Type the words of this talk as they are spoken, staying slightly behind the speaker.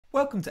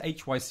Welcome to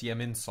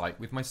HYCM Insight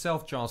with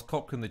myself, Giles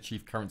Cochran, the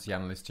Chief Currency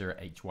Analyst here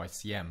at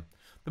HYCM.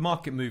 The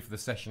market move for the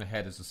session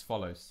ahead is as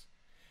follows.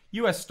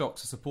 US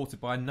stocks are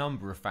supported by a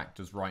number of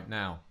factors right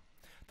now.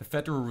 The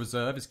Federal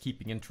Reserve is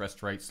keeping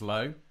interest rates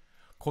low,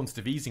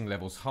 quantitative easing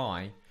levels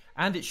high,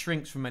 and it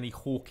shrinks from any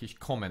hawkish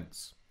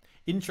comments.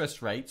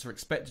 Interest rates are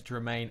expected to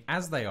remain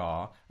as they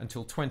are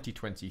until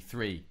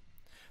 2023.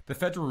 The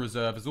Federal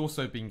Reserve has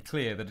also been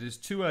clear that it is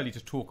too early to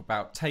talk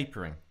about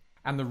tapering,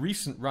 and the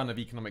recent run of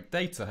economic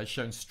data has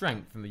shown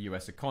strength in the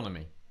US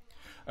economy.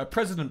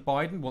 President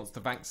Biden wants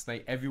to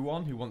vaccinate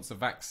everyone who wants a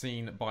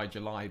vaccine by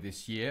July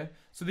this year,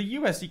 so the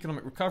US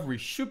economic recovery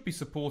should be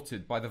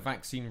supported by the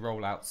vaccine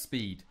rollout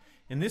speed.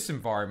 In this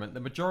environment, the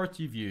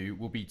majority view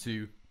will be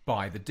to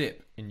buy the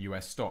dip in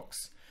US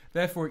stocks.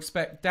 Therefore,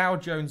 expect Dow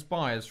Jones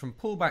buyers from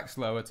pullbacks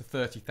lower to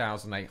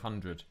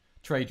 30,800.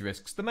 Trade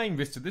risks. The main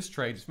risk to this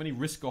trade is many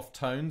risk-off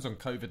tones on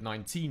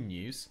COVID-19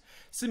 news.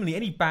 Similarly,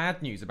 any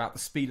bad news about the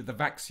speed of the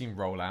vaccine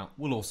rollout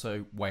will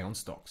also weigh on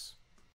stocks.